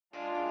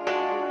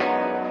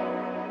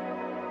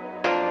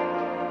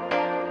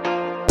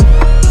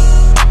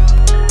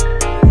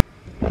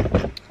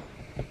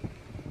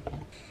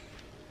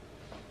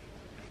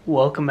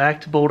Welcome back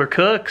to Boulder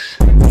Cooks.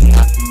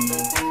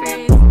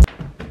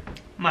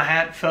 My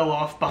hat fell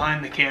off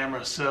behind the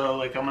camera, so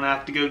like I'm gonna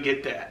have to go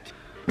get that.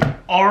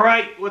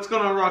 Alright, what's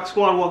going on, Rock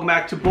Squad? Welcome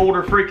back to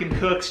Boulder freaking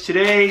Cooks.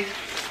 Today,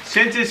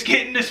 since it's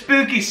getting to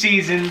spooky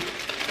season,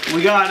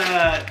 we got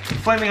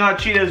Flaming Hot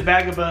Cheetos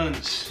Bag of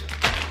Bones.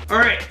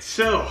 Alright,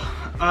 so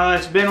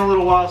it's been a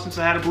little while since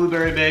I had a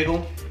blueberry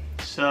bagel,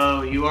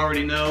 so you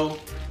already know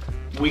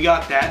we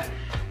got that.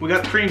 We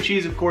got cream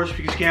cheese, of course,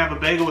 because you can't have a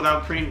bagel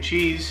without cream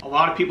cheese. A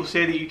lot of people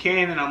say that you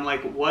can, and I'm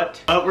like,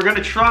 what? But we're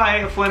gonna try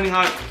a Flaming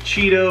Hot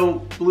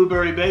Cheeto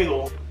blueberry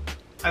bagel.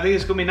 I think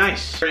it's gonna be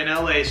nice. We're in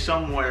LA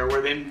somewhere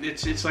where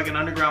it's like an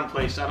underground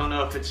place. I don't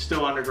know if it's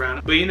still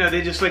underground. But you know,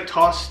 they just like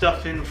toss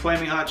stuff in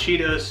Flaming Hot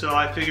Cheetos, so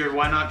I figured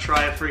why not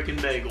try a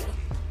freaking bagel?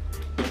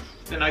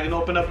 Then I can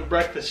open up a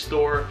breakfast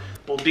store.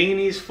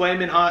 Bouldini's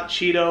Flaming Hot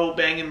Cheeto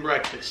Bangin'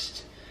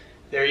 Breakfast.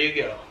 There you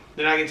go.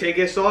 Then I can take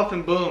this off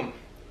and boom.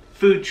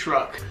 Food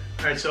truck.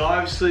 Alright, so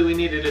obviously we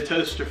needed a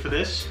toaster for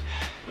this.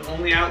 The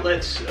only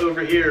outlet's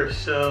over here,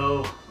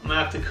 so I'm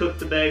gonna have to cook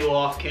the bagel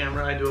off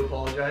camera. I do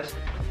apologize.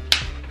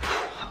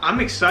 I'm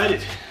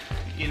excited.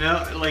 You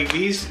know, like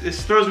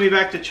this throws me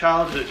back to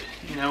childhood.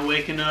 You know,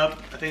 waking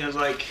up, I think I was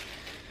like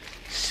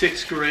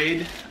 6th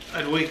grade.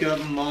 I'd wake up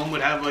and mom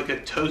would have like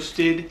a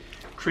toasted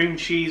cream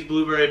cheese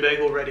blueberry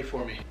bagel ready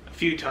for me. A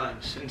few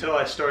times until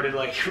I started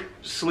like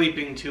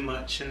sleeping too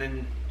much, and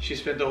then she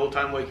spent the whole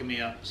time waking me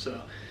up, so.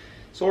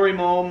 Sorry,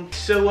 Mom.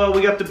 So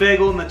we got the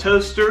bagel in the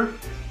toaster.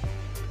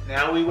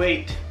 Now we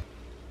wait.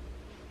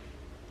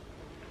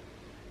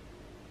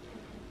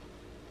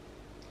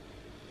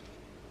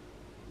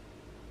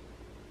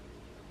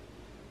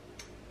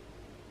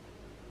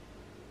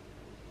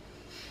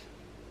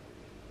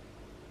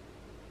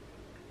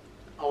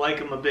 I like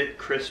them a bit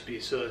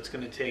crispy, so it's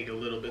going to take a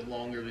little bit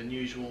longer than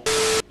usual.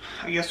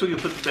 I guess we can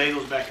put the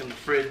bagels back in the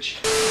fridge.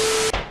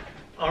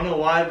 I don't know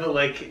why, but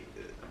like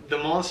the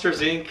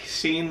Monsters Inc.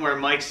 scene where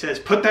Mike says,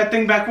 "Put that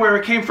thing back where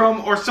it came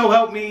from, or so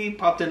help me,"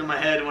 popped into my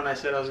head when I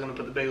said I was going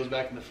to put the bagels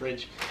back in the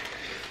fridge.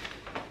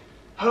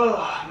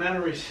 Oh,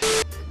 memories.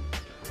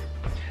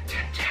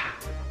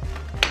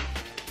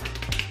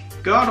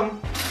 Got them.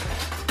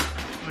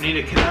 We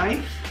need a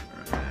knife.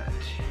 Alright.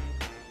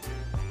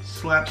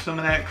 Slap some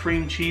of that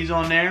cream cheese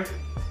on there.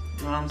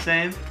 You know what I'm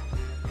saying?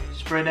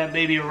 Spread that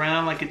baby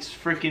around like it's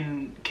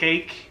freaking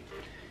cake.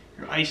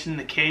 You're icing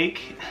the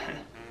cake.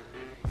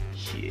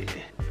 Yeah.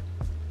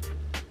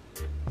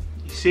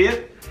 See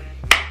it?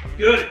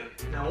 Good.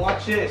 Now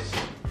watch this.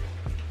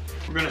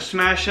 We're gonna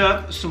smash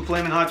up some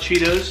Flamin' Hot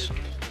Cheetos.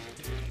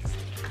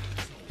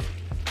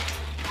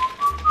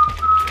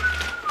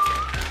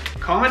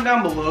 Comment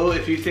down below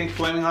if you think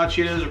Flamin' Hot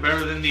Cheetos are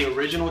better than the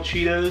original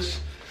Cheetos.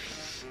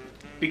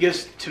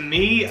 Because to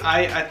me,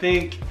 I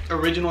think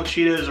original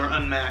Cheetos are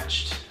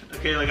unmatched.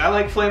 Okay, like I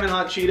like Flamin'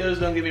 Hot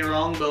Cheetos, don't get me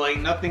wrong, but like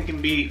nothing can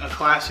beat a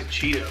classic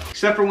Cheeto.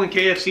 Except for when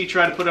KFC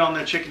tried to put it on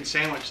their chicken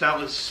sandwich. That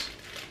was,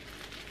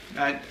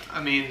 I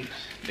mean,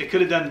 they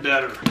could have done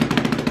better.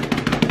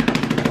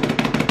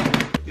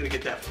 Gotta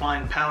get that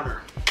fine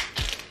powder.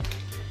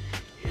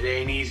 It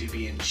ain't easy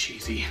being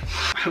cheesy.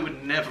 I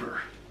would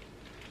never.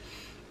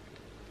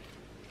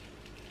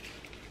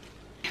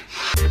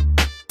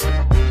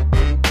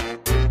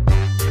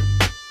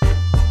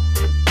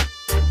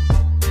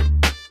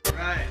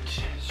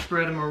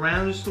 Spread them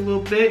around just a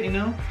little bit, you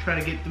know, try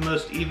to get the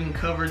most even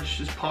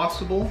coverage as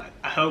possible.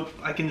 I hope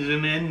I can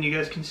zoom in and you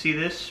guys can see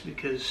this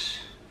because,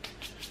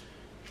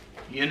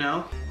 you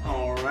know.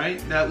 All right,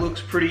 that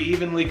looks pretty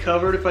evenly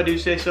covered if I do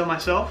say so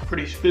myself.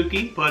 Pretty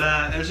spooky,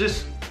 but there's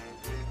just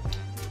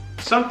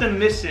something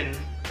missing.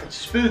 It's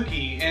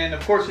spooky, and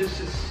of course this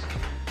is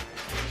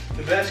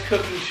the best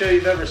cooking show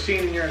you've ever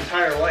seen in your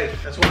entire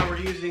life. That's why we're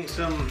using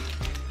some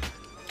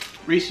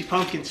Reese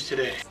pumpkins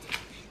today.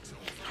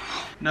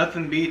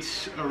 Nothing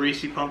beats a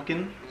Reese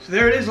pumpkin. So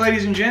there it is,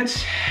 ladies and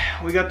gents.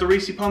 We got the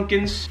Reese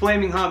pumpkins,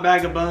 Flaming Hot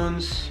Bag of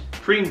Bones,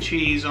 cream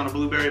cheese on a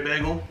blueberry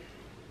bagel.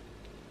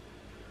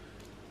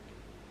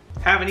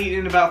 Haven't eaten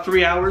in about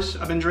 3 hours.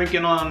 I've been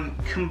drinking on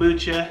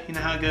kombucha, you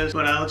know how it goes.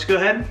 But let's go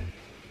ahead.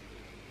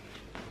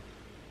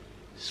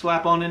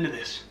 Slap on into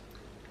this.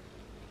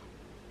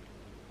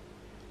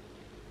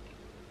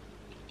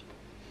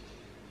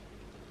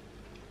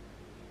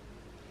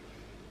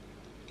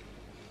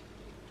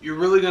 You're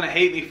really gonna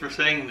hate me for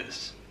saying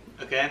this,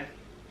 okay?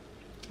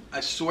 I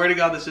swear to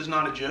God, this is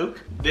not a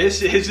joke.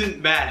 This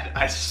isn't bad.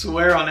 I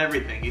swear on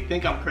everything. You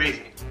think I'm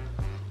crazy.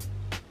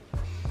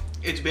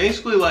 It's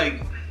basically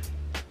like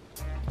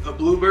a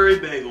blueberry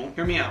bagel.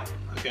 Hear me out,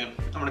 okay?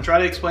 I'm gonna try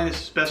to explain this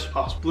as best as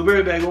possible.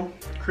 Blueberry bagel,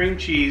 cream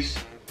cheese,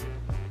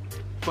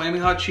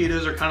 Flaming Hot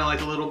Cheetos are kind of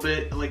like a little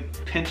bit,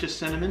 like pinch of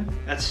cinnamon.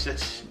 That's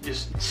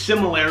just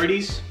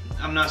similarities.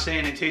 I'm not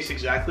saying it tastes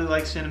exactly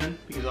like cinnamon,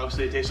 because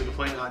obviously it tastes like a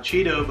Flaming Hot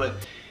Cheeto, but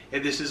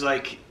this is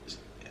like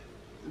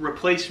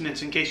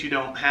replacements in case you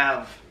don't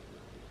have,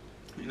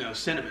 you know,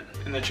 cinnamon.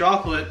 And the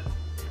chocolate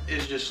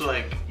is just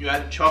like, you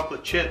add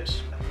chocolate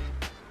chips.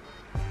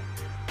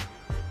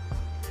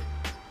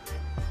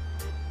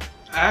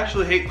 I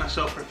actually hate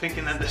myself for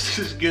thinking that this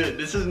is good.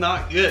 This is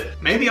not good.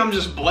 Maybe I'm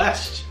just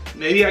blessed.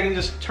 Maybe I can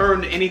just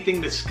turn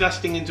anything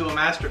disgusting into a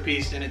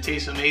masterpiece and it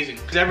tastes amazing.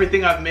 Because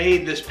everything I've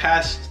made this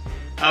past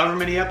however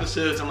many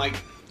episodes, I'm like,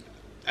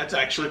 that's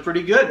actually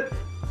pretty good.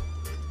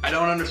 I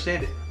don't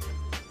understand it.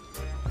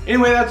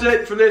 Anyway, that's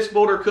it for this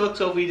Boulder Cooks.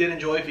 Hopefully you did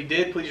enjoy. If you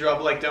did, please drop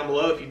a like down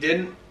below. If you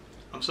didn't,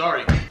 I'm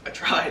sorry. I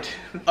tried.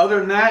 Other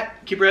than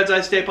that, keep your heads high,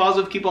 stay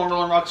positive, keep on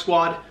rolling, Rock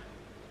Squad.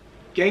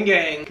 Gang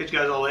gang. Catch you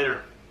guys all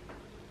later.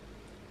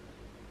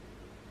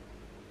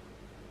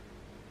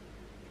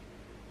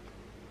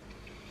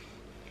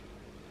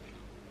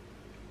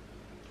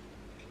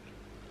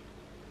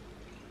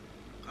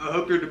 I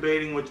hope you're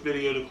debating which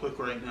video to click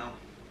right now.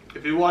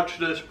 If you watched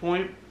to this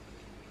point,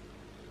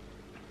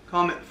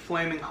 comment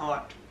flaming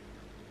hot.